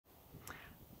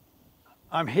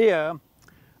I'm here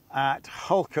at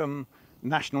Holkham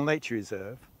National Nature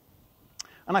Reserve,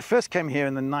 and I first came here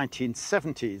in the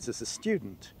 1970s as a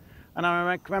student, and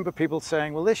I remember people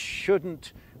saying, well, this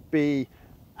shouldn't be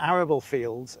arable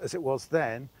fields as it was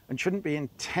then, and shouldn't be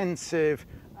intensive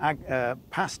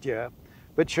pasture,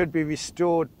 but should be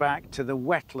restored back to the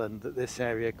wetland that this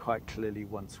area quite clearly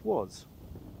once was.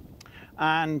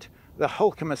 And the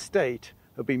Holkham Estate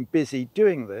have been busy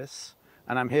doing this,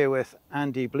 and I'm here with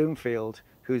Andy Bloomfield,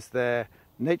 who's their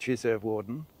Nature Reserve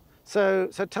Warden. So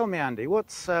tell me, Andy,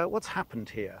 what's happened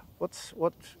here?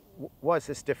 Why is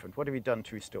this different? What have you done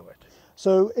to restore it?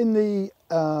 So in the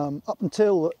up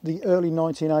until the early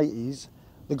 1980s,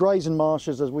 the grazing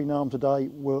marshes as we know them today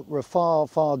were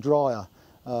far drier,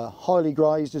 highly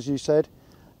grazed, as you said,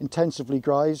 intensively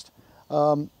grazed.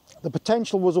 The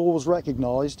potential was always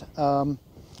recognised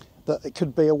that it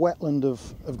could be a wetland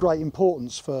of great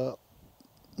importance for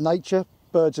nature,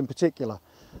 birds in particular.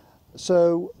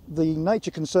 So the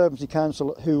Nature Conservancy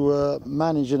Council, who were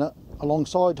managing it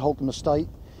alongside Holkham Estate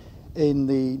in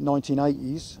the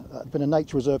 1980s, had been a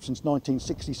nature reserve since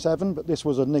 1967, but this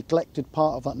was a neglected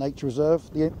part of that nature reserve.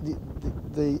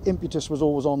 The impetus was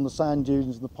always on the sand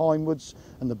dunes and the pine woods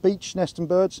and the beach nesting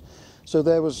birds. So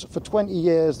there was, for 20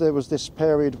 years, there was this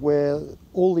period where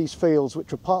all these fields,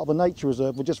 which were part of a nature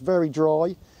reserve, were just very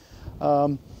dry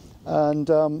and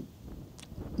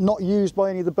not used by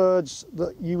any of the birds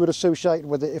that you would associate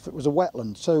with it if it was a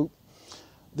wetland. So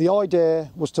the idea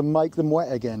was to make them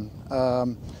wet again.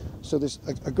 So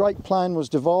a great plan was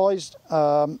devised,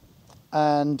 and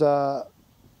along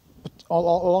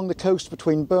the coast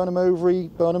between Burnham Overy,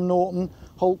 Burnham Norton,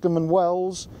 Holkham and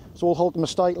Wells, it's all Holkham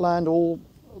Estate land, all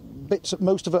bits,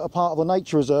 most of it are part of the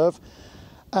nature reserve.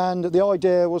 And the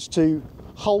idea was to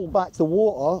hold back the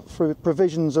water through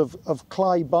provisions of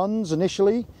clay bunds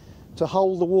initially, to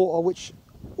hold the water which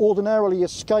ordinarily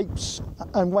escapes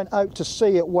and went out to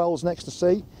sea at wells next to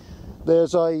sea.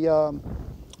 There's a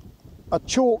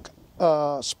chalk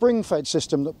spring-fed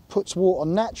system that puts water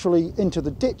naturally into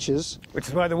the ditches. Which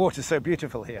is why the water's so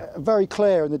beautiful here. Very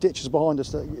clear in the ditches behind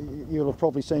us that you'll have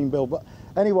probably seen, Bill. But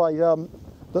anyway,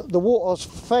 the water's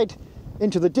fed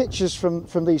into the ditches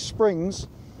from these springs,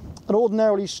 and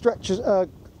ordinarily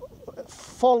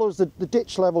follows the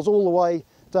ditch levels all the way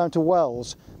down to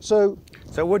wells. So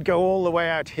it would go all the way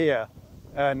out here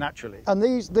naturally. And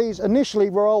these initially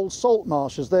were old salt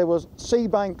marshes. There were sea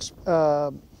banks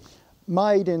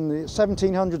made in the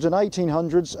 1700s and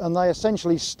 1800s, and they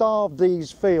essentially starved these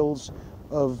fields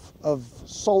of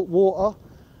salt water.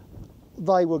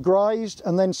 They were grazed,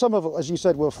 and then some of it, as you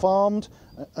said, were farmed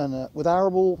and with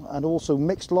arable and also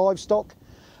mixed livestock.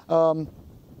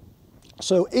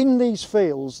 So in these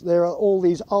fields there are all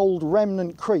these old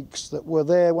remnant creeks that were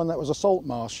there when that was a salt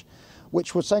marsh,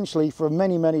 which were essentially for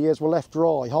many years were left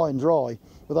dry, high and dry,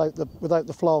 without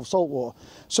the flow of salt water.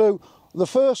 So the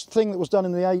first thing that was done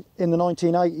in the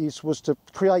 1980s was to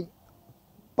create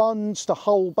bunds to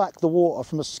hold back the water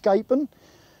from escaping,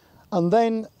 and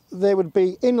then there would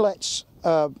be inlets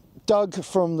dug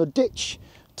from the ditch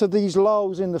to these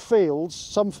lows in the fields,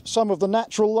 some of the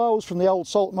natural lows from the old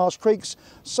salt marsh creeks,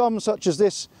 some such as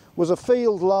this was a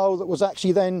field low that was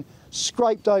actually then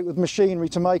scraped out with machinery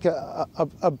to make a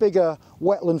bigger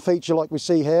wetland feature like we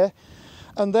see here.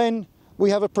 And then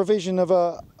we have a provision of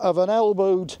an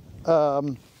elbowed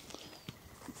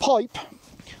pipe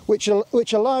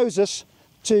which allows us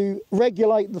to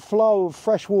regulate the flow of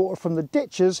fresh water from the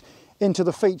ditches into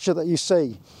the feature that you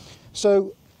see.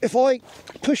 So if I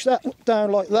push that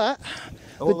down like that,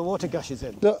 all the water gushes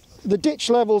in. The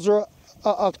ditch levels are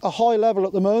at a high level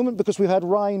at the moment because we've had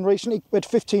rain recently. We had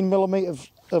 15 millimetres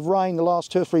of rain the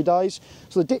last 2 or 3 days.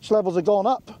 So the ditch levels have gone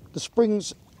up. The spring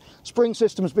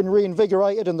system has been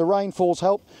reinvigorated and the rainfalls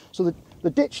help. So the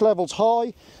ditch level's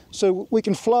high, so we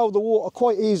can flow the water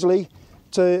quite easily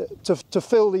to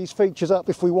fill these features up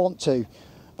if we want to.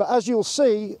 But as you'll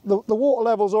see, the water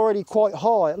level's already quite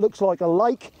high. It looks like a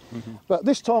lake. But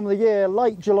this time of the year,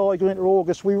 late July going into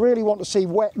August, we really want to see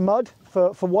wet mud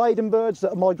for wading birds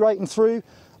that are migrating through,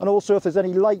 and also if there's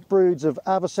any late broods of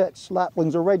avocets,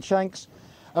 lapwings or redshanks.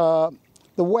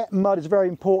 The wet mud is very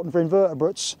important for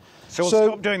invertebrates. So we'll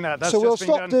stop doing that. So we'll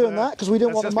stop doing that because we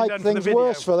don't want to make things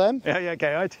worse for them. Yeah,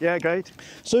 great. Yeah, great.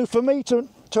 So for me to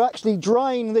actually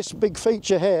drain this big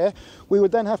feature here, we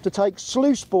would then have to take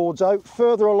sluice boards out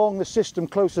further along the system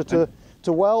closer to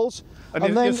wells.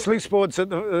 And then sluice boards at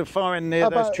the far end near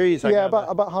those trees? Yeah,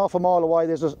 about half a mile away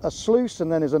there's a sluice,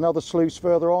 and then there's another sluice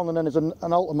further on, and then there's an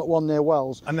ultimate one near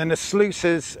wells. And then the sluice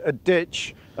is a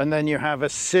ditch, and then you have a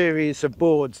series of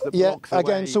boards that block the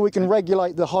way. So we can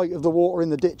regulate the height of the water in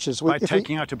the ditches. By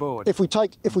taking out a board? If we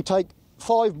take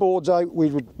 5 boards out,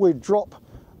 we'd drop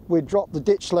the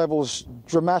ditch levels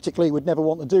dramatically. We'd never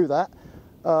want to do that.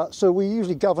 So we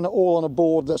usually govern it all on a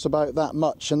board that's about that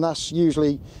much, and that's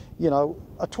usually, you know,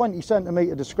 a 20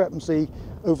 centimetre discrepancy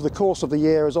over the course of the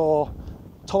year is our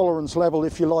tolerance level,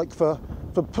 if you like, for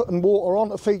putting water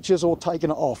onto features or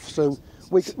taking it off. So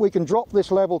we can drop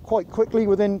this level quite quickly.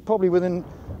 Probably within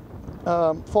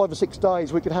 5 or 6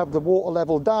 days we could have the water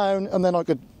level down, and then I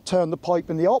could turn the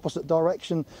pipe in the opposite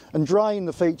direction and drain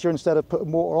the feature instead of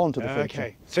putting water onto the feature.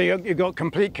 Okay, so you've got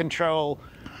complete control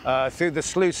through the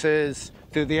sluices,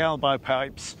 through the elbow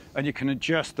pipes, and you can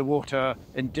adjust the water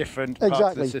in different parts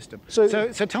of the system. So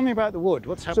tell me about the wood.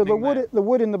 What's happening there? The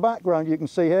wood in the background you can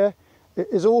see here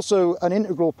is also an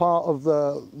integral part of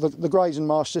the grazing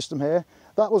marsh system here.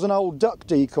 That was an old duck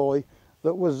decoy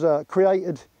that was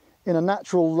created in a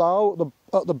natural low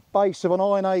at the base of an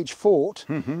Iron Age fort.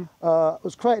 It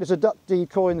was created as a duck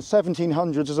decoy in the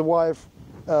 1700s as a way of,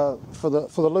 for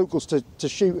the locals to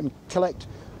shoot and collect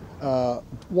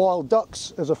wild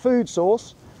ducks as a food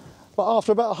source. But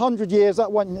after about 100 years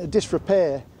that went into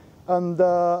disrepair, and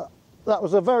that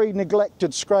was a very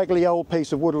neglected, scraggly old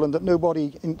piece of woodland that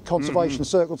nobody in conservation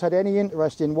circles had any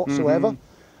interest in whatsoever.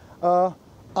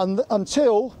 And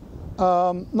until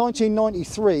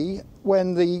 1993,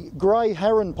 when the grey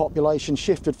heron population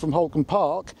shifted from Holkham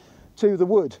Park to the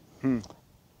wood.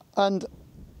 And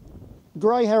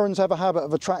grey herons have a habit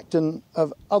of attracting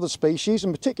other species,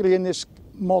 and particularly in this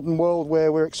modern world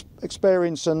where we're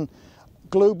experiencing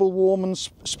global warming,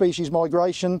 species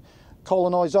migration,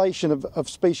 colonisation of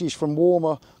species from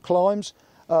warmer climes,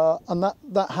 and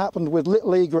that happened with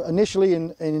little egret initially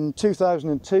in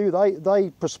 2002. They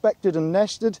prospected and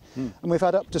nested, and we've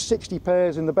had up to 60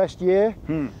 pairs in the best year.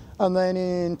 And then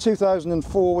in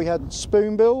 2004 we had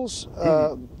spoonbills.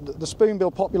 The spoonbill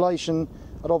population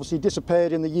had obviously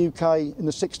disappeared in the UK in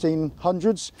the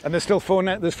 1600s. And there's still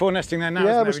there's four nesting there now.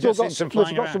 Yeah, we've still got some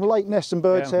late nesting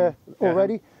birds here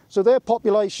already. So their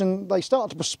population, they started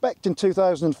to prospect in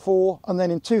 2004, and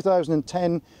then in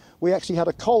 2010 we actually had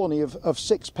a colony of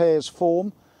 6 pairs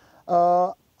form.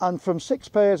 And from 6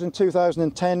 pairs in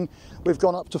 2010 we've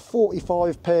gone up to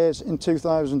 45 pairs in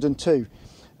 2002.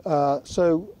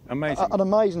 So amazing. An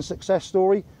amazing success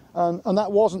story, and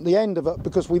that wasn't the end of it,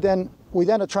 because we then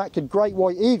attracted great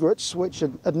white egrets, which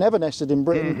had never nested in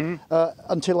Britain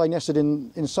until they nested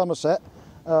in Somerset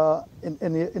in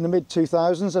the mid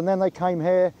 2000s, and then they came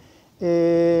here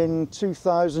in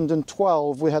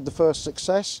 2012. We had the first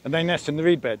success. And they nest in the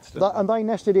reed beds. And they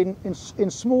nested in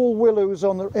small willows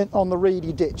on the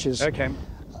reedy ditches. Okay.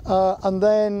 And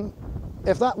then,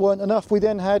 if that weren't enough, we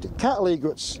then had cattle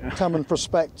egrets come and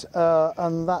prospect,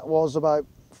 and that was about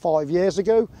 5 years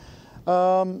ago.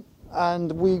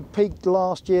 And we peaked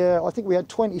last year, I think we had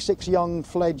 26 young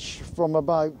fledge from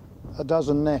about a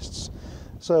dozen nests.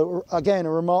 So again,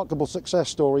 a remarkable success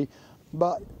story.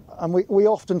 And we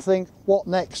often think, what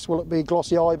next? Will it be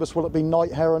glossy ibis? Will it be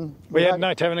night heron? We had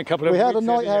night heron a couple of weeks ago. We had a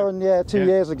night heron, yeah, 2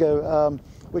 years ago,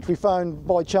 which we found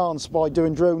by chance by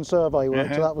doing drone survey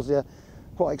work. So that was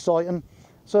quite exciting.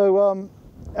 So,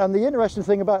 and the interesting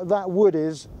thing about that wood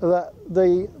is that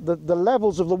the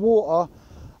levels of the water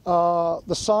are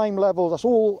the same level. That's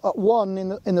all at one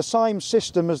in the same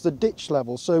system as the ditch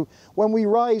level. So when we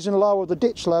raise and lower the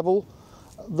ditch level,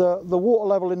 the water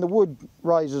level in the wood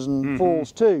rises and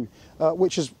falls too,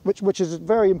 which is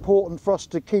very important for us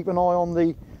to keep an eye on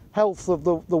the health of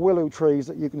the willow trees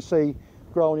that you can see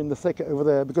growing in the thicket over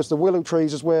there, because the willow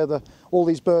trees is where all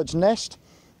these birds nest.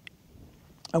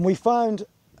 And we found,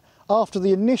 after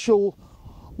the initial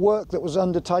work that was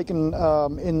undertaken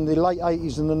in the late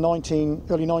 80s and the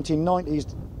early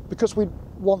 1990s, because we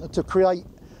wanted to create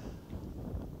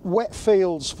wet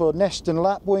fields for nesting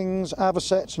lapwings,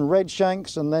 avocets and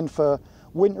redshanks, and then for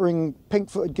wintering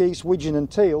pink-footed geese, widgeon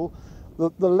and teal,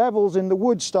 the levels in the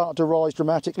wood started to rise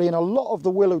dramatically, and a lot of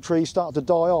the willow trees started to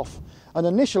die off. And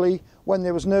initially, when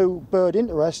there was no bird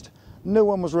interest, no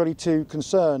one was really too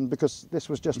concerned, because this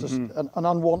was just an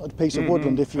unwanted piece of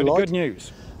woodland, if you like. Good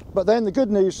news. But then the good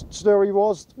news story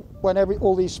was when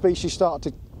all these species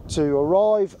started to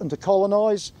arrive and to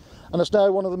colonise, and it's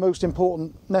now one of the most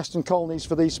important nesting colonies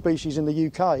for these species in the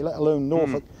UK, let alone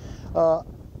Norfolk.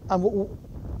 And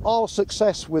our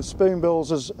success with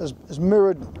spoonbills is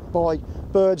mirrored by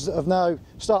birds that have now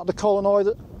started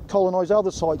to colonise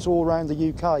other sites all around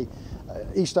the UK,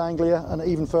 East Anglia and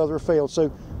even further afield.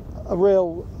 So a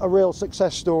real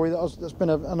success story that's been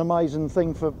an amazing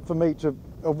thing for me to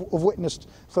have witnessed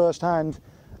firsthand,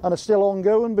 and it's still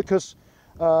ongoing, because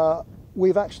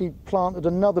we've actually planted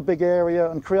another big area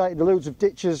and created loads of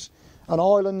ditches and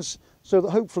islands, so that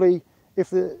hopefully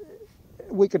if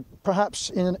we could perhaps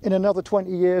in another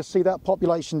 20 years see that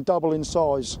population double in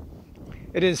size.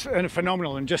 It is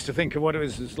phenomenal, and just to think of what it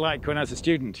was like when I was a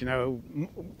student, you know,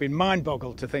 been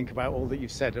mind-boggled to think about all that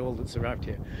you've said, all that's arrived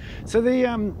here. So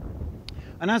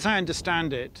and as I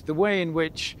understand it, the way in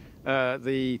which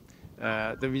the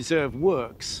reserve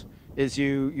works is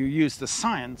you use the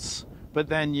science, but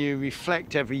then you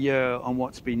reflect every year on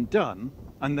what's been done,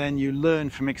 and then you learn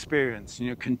from experience, you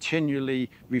know, continually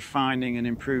refining and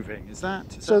improving. Is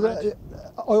that right?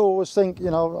 I always think,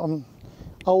 you know, I'm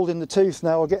old in the tooth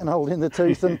now, or getting old in the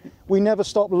tooth, and we never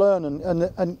stop learning,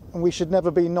 and we should never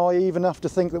be naive enough to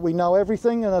think that we know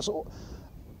everything. And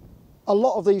a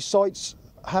lot of these sites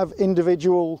have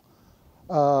individual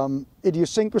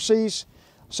idiosyncrasies,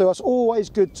 so it's always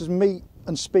good to meet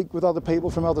and speak with other people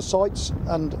from other sites,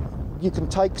 and you can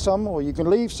take some or you can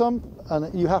leave some,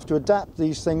 and you have to adapt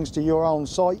these things to your own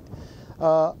site,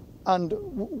 and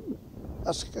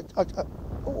that's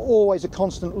always a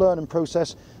constant learning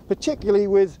process, particularly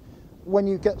with when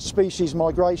you get species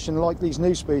migration like these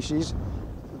new species.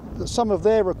 Some of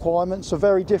their requirements are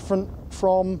very different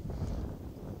from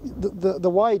the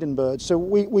wading birds. So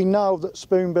we know that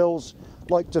spoonbills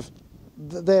like to,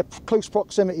 their close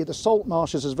proximity to salt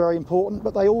marshes is very important,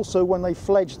 but they also, when they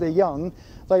fledge their young,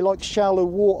 they like shallow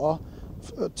water,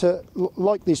 to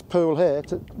like this pool here,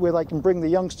 where they can bring the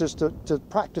youngsters to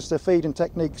practice their feeding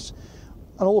techniques.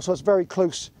 And also it's very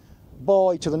close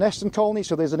by to the nesting colony,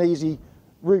 so there's an easy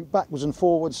route backwards and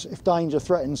forwards if danger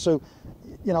threatens. So,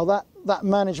 you know, that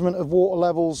management of water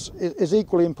levels is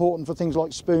equally important for things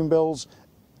like spoonbills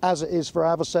as it is for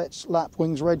avocets,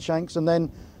 lapwings, redshanks, and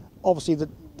then obviously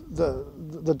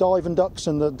the diving ducks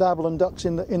and the dabbling ducks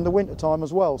in the winter time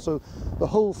as well. So the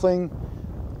whole thing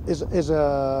is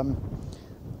a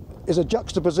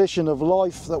juxtaposition of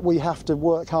life that we have to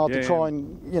work hard to try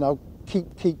and, you know,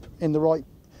 keep in the right.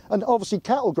 And obviously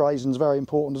cattle grazing is very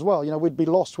important as well. You know, we'd be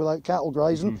lost without cattle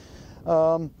grazing,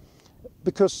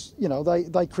 because, you know,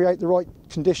 they create the right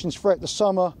conditions throughout the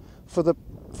summer for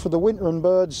the wintering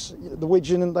birds. The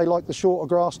widgeon, they like the shorter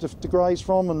grass to graze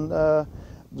from, and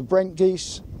the Brent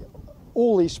geese,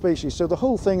 all these species. So the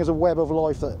whole thing is a web of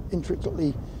life that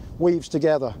intricately weaves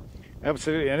together.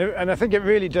 Absolutely, and I think it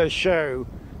really does show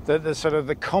that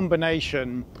the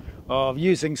combination of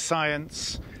using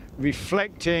science,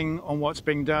 reflecting on what's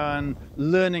being done,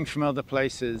 learning from other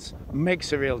places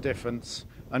makes a real difference,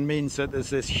 and means that there's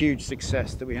this huge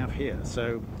success that we have here.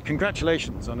 So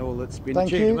congratulations on all that's been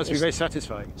achieved. It must be very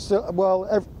satisfying. So,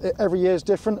 well, every year is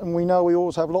different, and we know we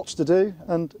always have lots to do,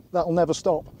 and that will never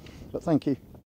stop. But thank you.